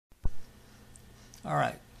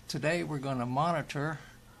Alright, today we're going to monitor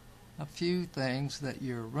a few things that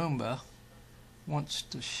your Roomba wants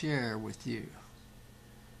to share with you.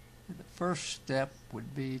 The first step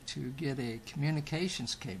would be to get a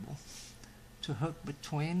communications cable to hook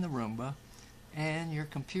between the Roomba and your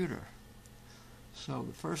computer. So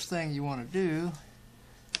the first thing you want to do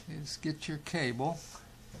is get your cable.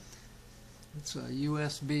 It's a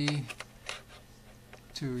USB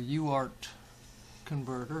to UART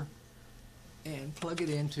converter, and plug it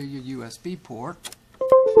into your USB port,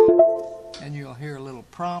 and you'll hear a little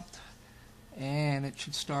prompt and it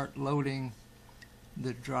should start loading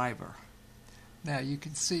the driver. Now you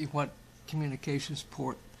can see what communications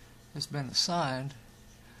port has been assigned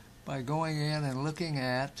by going in and looking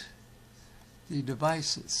at the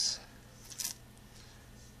devices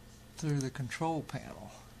through the control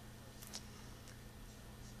panel.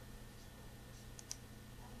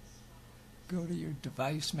 Go to your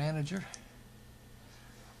device manager,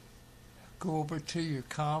 go over to your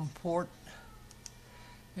COM port,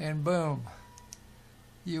 and boom,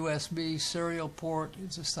 USB serial port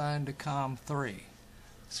is assigned to COM 3.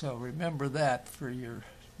 So remember that for your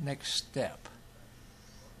next step.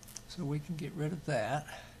 So we can get rid of that.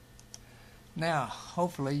 Now,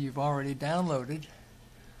 hopefully you've already downloaded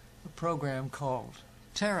a program called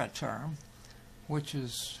Term, which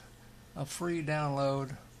is a free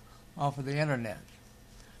download off of the internet.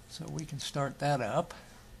 So we can start that up,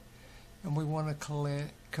 and we want to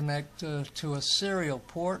connect to a serial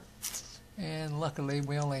port, and luckily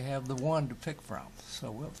we only have the one to pick from, so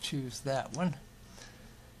we'll choose that one.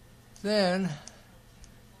 Then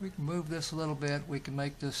we can move this a little bit. We can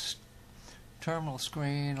make this terminal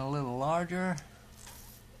screen a little larger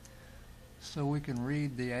so we can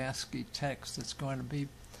read the ASCII text that's going to be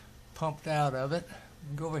pumped out of it.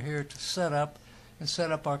 Go over here to setup and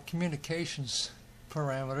set up our communications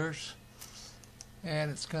parameters,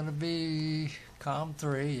 and it's going to be COM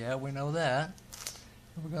 3, yeah, we know that.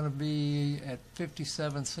 We're going to be at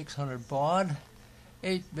 57600 baud,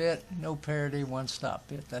 8-bit, no parity, 1-stop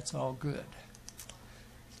bit. That's all good.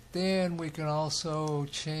 Then we can also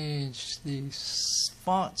change the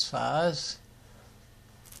font size.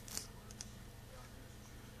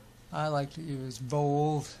 I like to use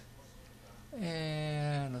bold,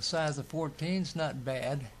 and a size of 14 is not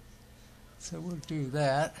bad, so we'll do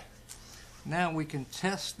that. Now we can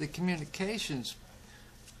test the communications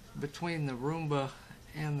between the Roomba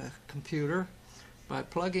and the computer by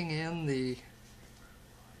plugging in the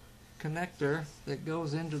connector that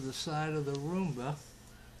goes into the side of the Roomba.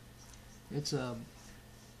 It's a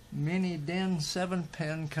mini DIN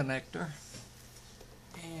 7-pin connector,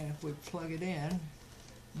 and if we plug it in,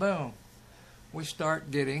 boom, we start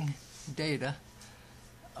getting data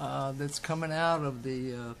that's coming out of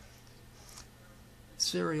the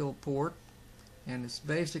serial port, and it's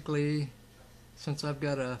basically, since I've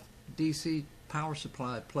got a DC power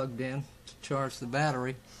supply plugged in to charge the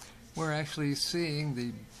battery, we're actually seeing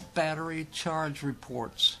the battery charge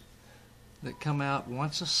reports that come out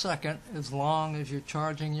once a second as long as you're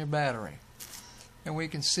charging your battery. And we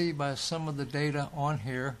can see by some of the data on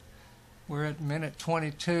here, we're at minute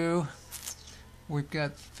 22. We've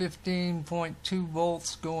got 15.2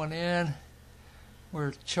 volts going in.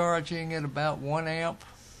 We're charging at about 1 amp.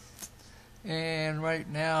 And right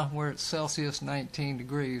now we're at Celsius 19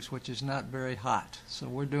 degrees, which is not very hot. So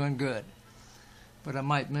we're doing good. But I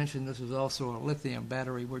might mention this is also a lithium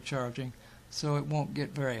battery we're charging, so it won't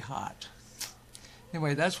get very hot.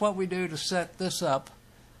 Anyway, that's what we do to set this up.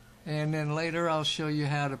 And then later I'll show you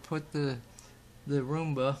how to put the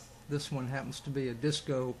Roomba. This one happens to be a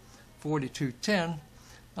Disco 4210.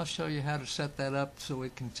 I'll show you how to set that up so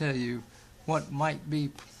it can tell you what might be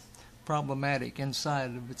problematic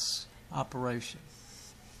inside of its operation.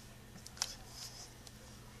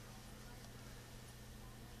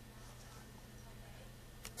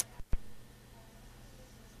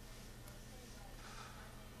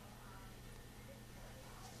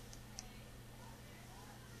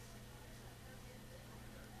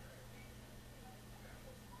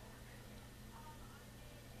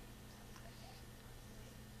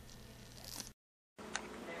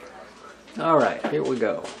 Alright, here we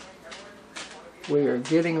go. We are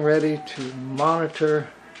getting ready to monitor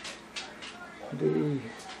the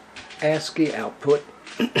ASCII output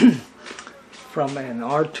from an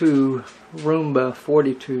R2 Roomba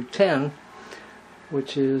 4210,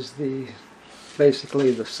 which is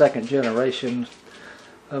basically the second generation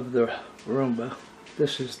of the Roomba.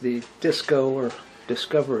 This is the Disco or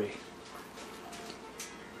Discovery.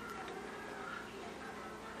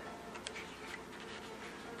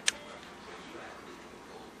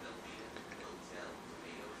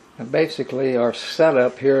 And basically our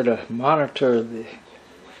setup here to monitor the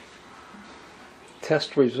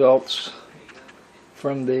test results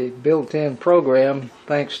from the built-in program,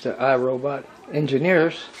 thanks to iRobot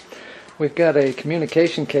engineers, we've got a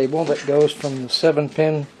communication cable that goes from the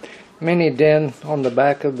 7-pin mini DIN on the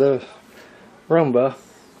back of the Roomba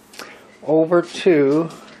over to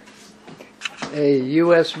a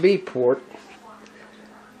USB port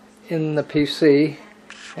in the PC,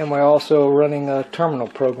 and we're also running a terminal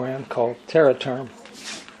program called Term.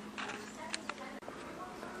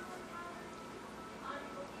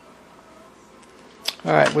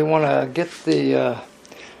 Alright, we want to get the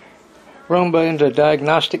Roomba into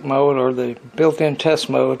diagnostic mode, or the built-in test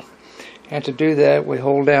mode, and to do that we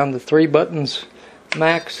hold down the 3 buttons,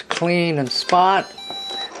 max, clean, and spot,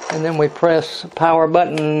 and then we press power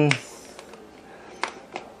button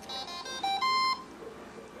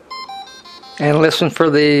and listen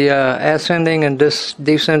for the ascending and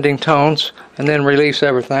descending tones, and then release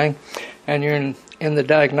everything, and you're in the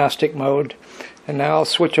diagnostic mode. And now I'll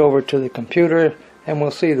switch over to the computer and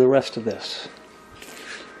we'll see the rest of this.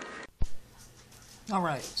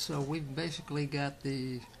 Alright, so we've basically got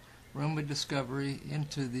the Roomba Discovery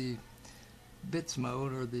into the bits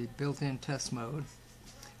mode, or the built-in test mode,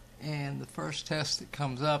 and the first test that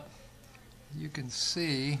comes up, you can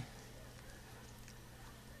see,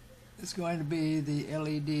 is going to be the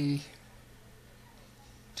LED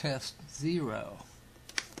test 0.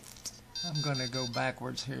 I'm going to go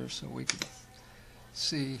backwards here so we can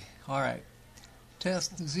see. Alright,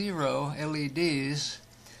 test 0 LEDs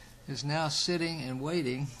is now sitting and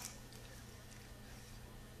waiting,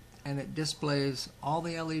 and it displays all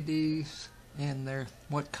the LEDs and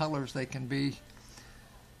what colors they can be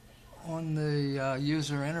on the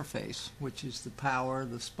user interface, which is the power,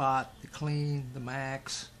 the spot, the clean, the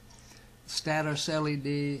max, status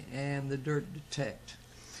LED, and the dirt detect.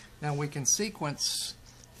 Now we can sequence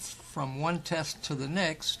from one test to the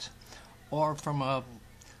next, or from a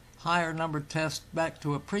higher numbered test back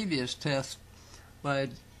to a previous test by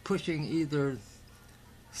pushing either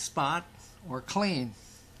spot or clean.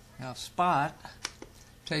 Now spot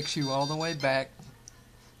takes you all the way back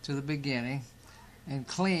to the beginning, and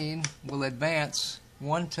clean will advance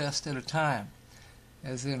one test at a time.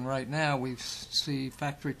 As in right now we see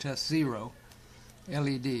factory test 0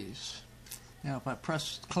 LEDs. Now if I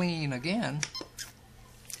press clean again,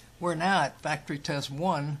 we're now at factory test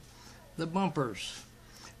 1, the bumpers,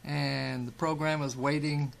 and the program is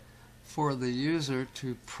waiting for the user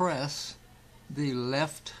to press the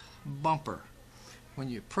left bumper. When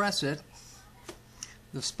you press it,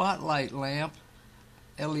 the spotlight lamp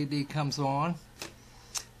LED comes on,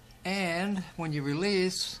 and when you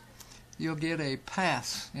release, you'll get a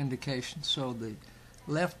pass indication. So the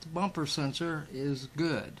left bumper sensor is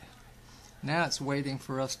good. Now it's waiting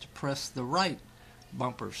for us to press the right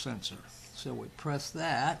bumper sensor. So we press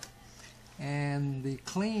that, and the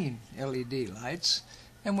clean LED lights,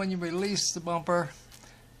 and when you release the bumper,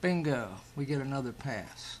 bingo, we get another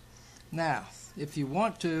pass. Now if you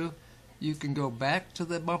want to, you can go back to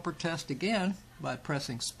the bumper test again by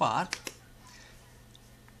pressing spot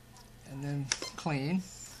and then clean,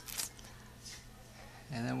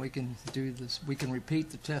 and then we can do this. We can repeat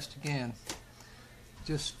the test again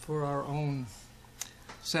just for our own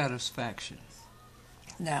satisfaction.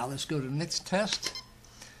 Now let's go to the next test,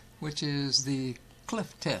 which is the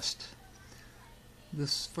cliff test.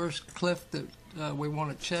 This first cliff that we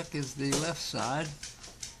want to check is the left side.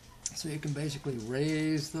 So you can basically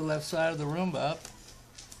raise the left side of the Roomba up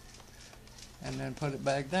and then put it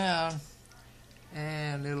back down,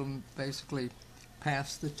 and it'll basically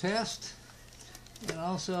pass the test. And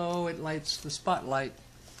also it lights the spotlight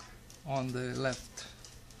on the left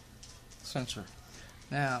sensor.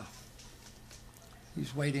 Now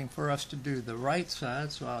he's waiting for us to do the right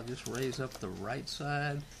side, so I'll just raise up the right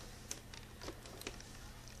side.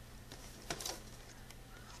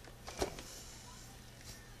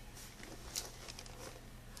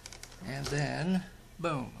 And then,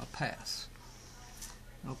 boom, a pass.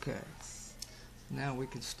 Okay, now we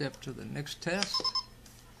can step to the next test.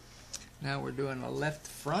 Now we're doing a left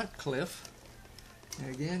front cliff.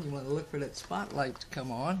 And again, you want to look for that spotlight to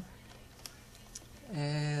come on.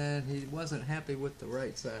 And he wasn't happy with the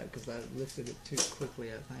right side because I lifted it too quickly,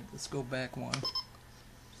 I think. Let's go back one.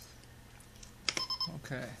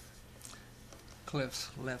 Okay. Cliff's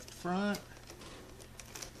left front.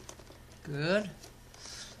 Good.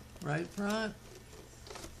 Right front.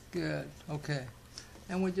 Good. Okay.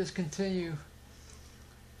 And we just continue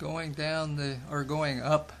going down going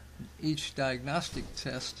up each diagnostic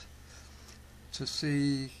test to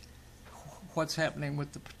see what's happening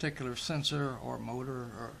with the particular sensor or motor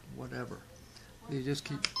or whatever. You just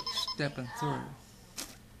keep stepping through.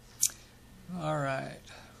 Alright.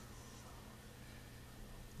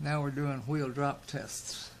 Now we're doing wheel drop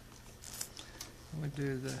tests. We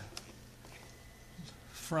do the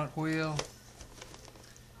front wheel,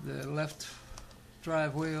 the left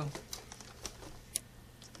drive wheel,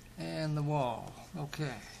 and the wall.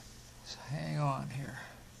 Okay, so hang on here.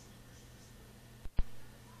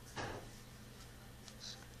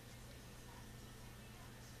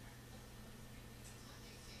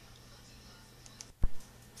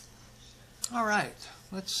 All right,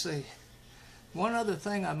 let's see. One other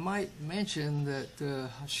thing I might mention that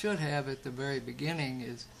I should have at the very beginning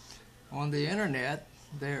is on the internet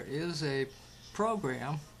there is a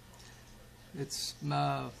program. It's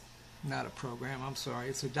not a program, I'm sorry.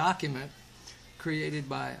 It's a document created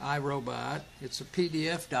by iRobot. It's a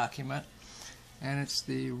PDF document, and it's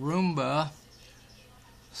the Roomba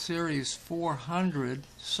Series 400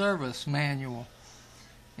 Service Manual.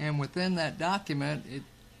 And within that document, it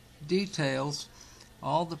details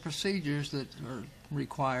all the procedures that are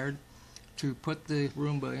required to put the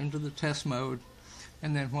Roomba into the test mode,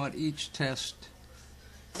 and then what each test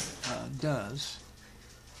does.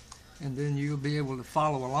 And then you'll be able to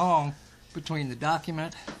follow along between the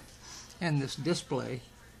document and this display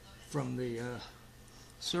from the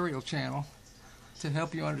serial channel to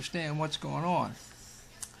help you understand what's going on.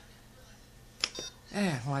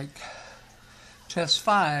 And like test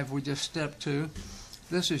 5 we just stepped to,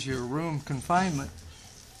 this is your room confinement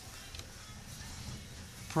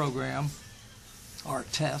program or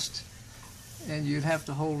test, and you'd have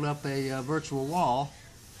to hold up a virtual wall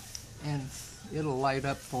and it'll light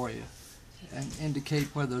up for you and indicate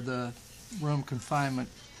whether the room confinement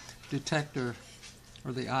detector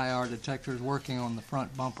or the IR detector is working on the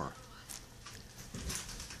front bumper.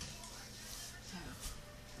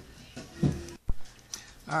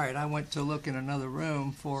 Alright, I went to look in another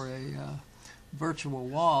room for a virtual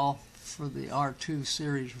wall for the R2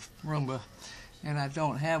 series Roomba, and I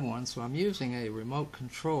don't have one, so I'm using a remote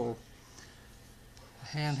control,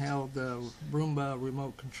 handheld Roomba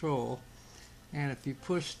remote control. And if you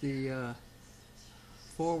push the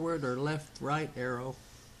forward or left right arrow,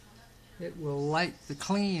 it will light the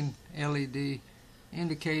clean LED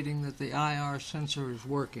indicating that the IR sensor is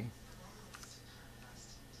working.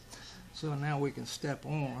 So now we can step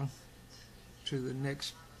on to the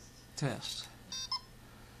next test.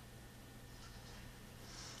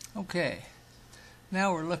 Okay,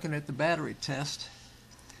 now we're looking at the battery test,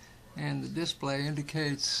 and the display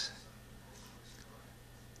indicates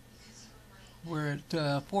we're at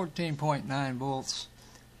 14.9 volts,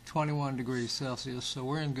 21 degrees Celsius, so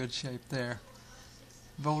we're in good shape there.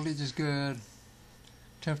 Voltage is good,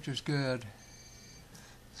 temperature's good,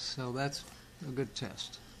 so that's a good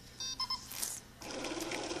test.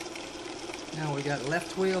 Now we got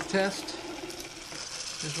left wheel test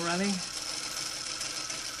is running,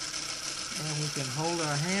 and we can hold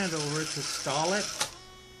our hand over it to stall it.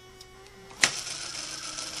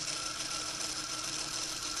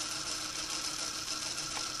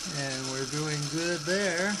 And we're doing good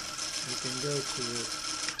there. We can go to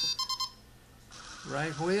the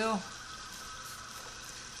right wheel.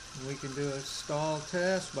 We can do a stall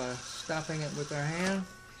test by stopping it with our hand.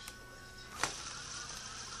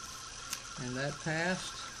 And that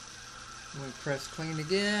passed. We press clean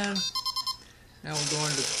again. Now we're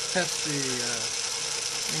going to test the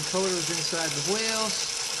encoders inside the wheels.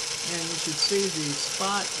 And you should see the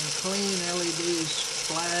spot and clean LEDs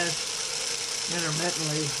flash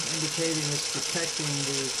intermittently, indicating it's detecting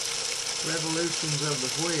the revolutions of the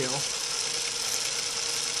wheel.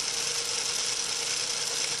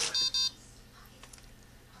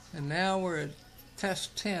 And now we're at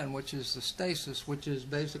test 10, which is the stasis, which is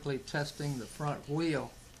basically testing the front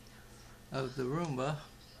wheel of the Roomba.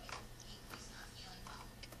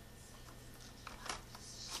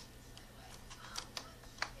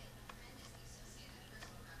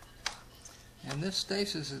 And this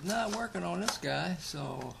stasis is not working on this guy,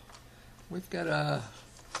 so we've got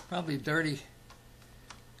probably dirty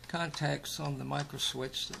contacts on the micro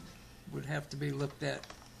switch that would have to be looked at,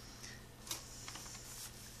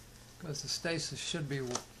 because the stasis should be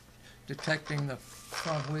detecting the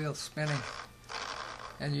front wheel spinning,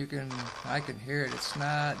 and I can hear it. It's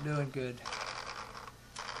not doing good.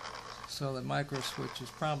 So the micro switch is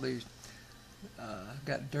probably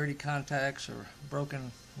got dirty contacts or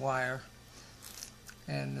broken wire.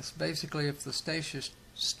 And it's basically, if the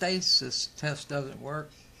stasis test doesn't work,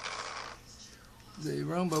 the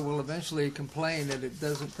Roomba will eventually complain that it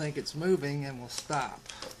doesn't think it's moving and will stop.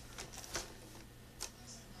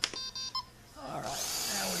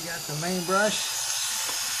 the main brush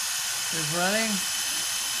is running,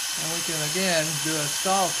 and we can again do a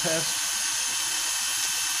stall test.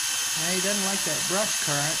 Now he doesn't like that brush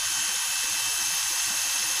current.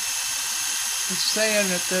 It's saying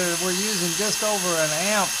that we're using just over an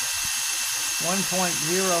amp,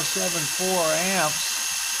 1.074 amps,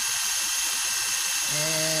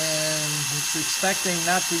 and it's expecting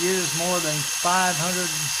not to use more than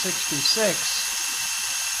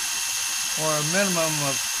 566, or a minimum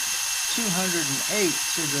of 208.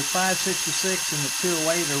 So the 566 and the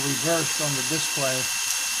 208 are reversed on the display.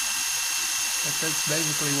 But that's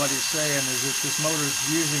basically what he's saying, is that this motor is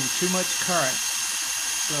using too much current,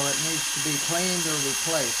 so it needs to be cleaned or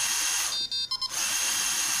replaced.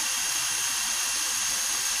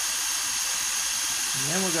 And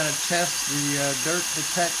then we're going to test the dirt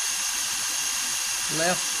detect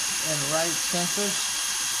left and right sensors,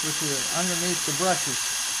 which are underneath the brushes.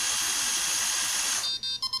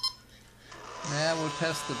 Now we'll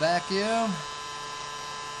test the vacuum,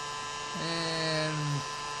 and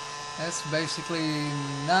that's basically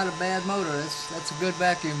not a bad motor. That's a good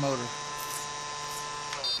vacuum motor.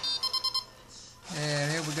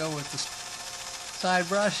 And here we go with the side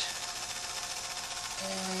brush,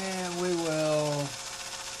 and we will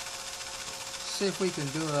see if we can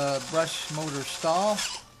do a brush motor stall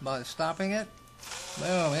by stopping it.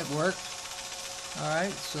 Boom, it worked.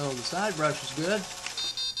 Alright, so the side brush is good.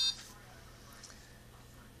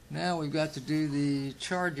 Now we've got to do the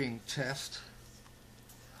charging test.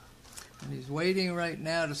 And he's waiting right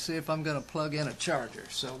now to see if I'm going to plug in a charger.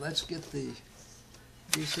 So let's get the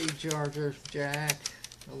DC charger jack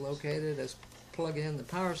located. Let's plug in the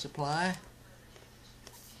power supply.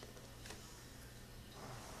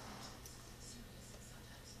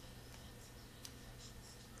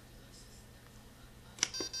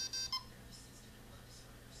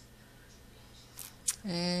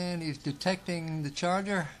 And he's detecting the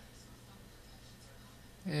charger,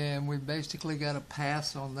 and we basically got a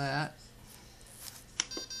pass on that.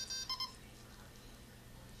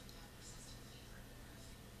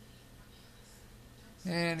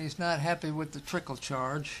 And he's not happy with the trickle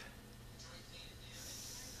charge.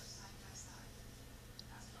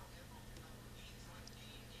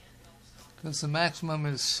 Because the maximum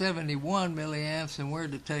is 71 milliamps and we're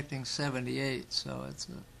detecting 78, so it's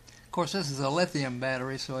a, of course this is a lithium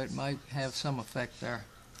battery, so it might have some effect there.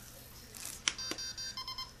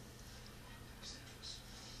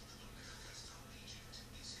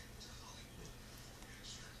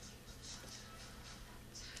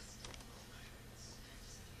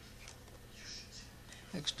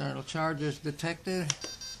 External charges detected.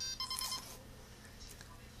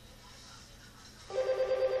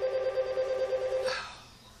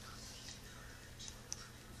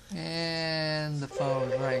 And the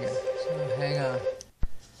phone's ringing, so hang on.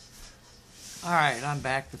 Alright, I'm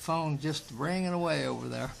back. The phone just ringing away over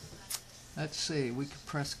there. Let's see, we can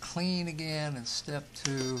press clean again and step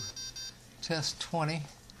to test 20.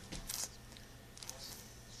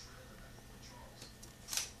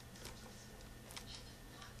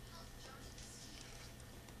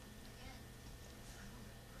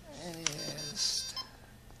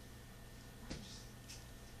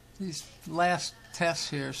 These last tests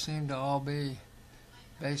here seem to all be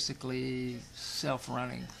basically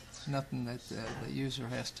self-running. It's nothing that the user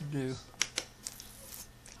has to do.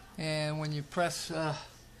 And when you press the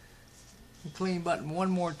clean button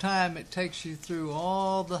one more time, it takes you through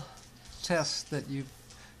all the tests that you've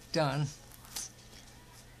done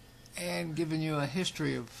and giving you a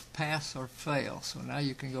history of pass or fail. So now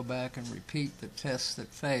you can go back and repeat the tests that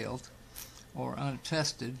failed or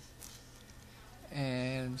untested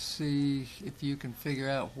and see if you can figure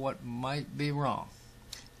out what might be wrong.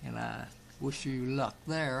 And I wish you luck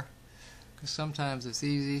there, because sometimes it's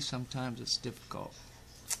easy, sometimes it's difficult.